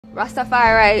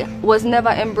Rastafari was never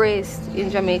embraced in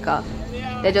Jamaica.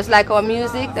 They just like our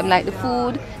music, they like the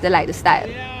food, they like the style.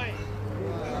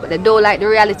 But they don't like the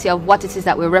reality of what it is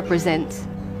that we represent,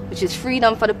 which is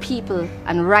freedom for the people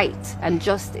and right and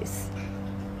justice.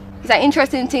 It's an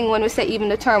interesting thing when we say even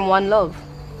the term one love.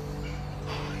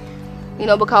 You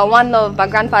know, because one love, my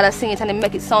grandfather sing it and he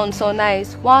make it sound so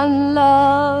nice. One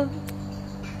love,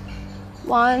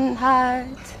 one heart,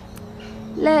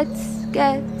 let's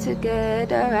get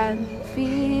together and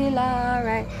feel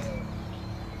alright.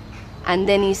 And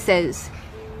then he says,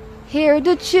 hear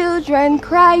the children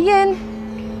crying,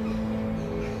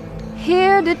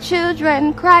 hear the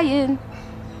children crying.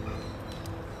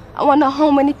 I wonder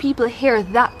how many people hear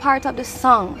that part of the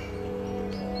song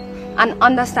and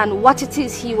understand what it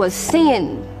is he was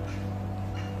saying.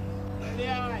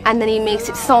 And then he makes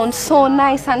it sound so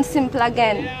nice and simple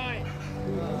again.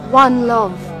 One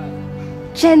love,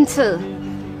 gentle,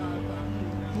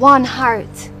 one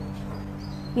heart.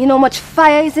 You know how much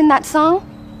fire is in that song?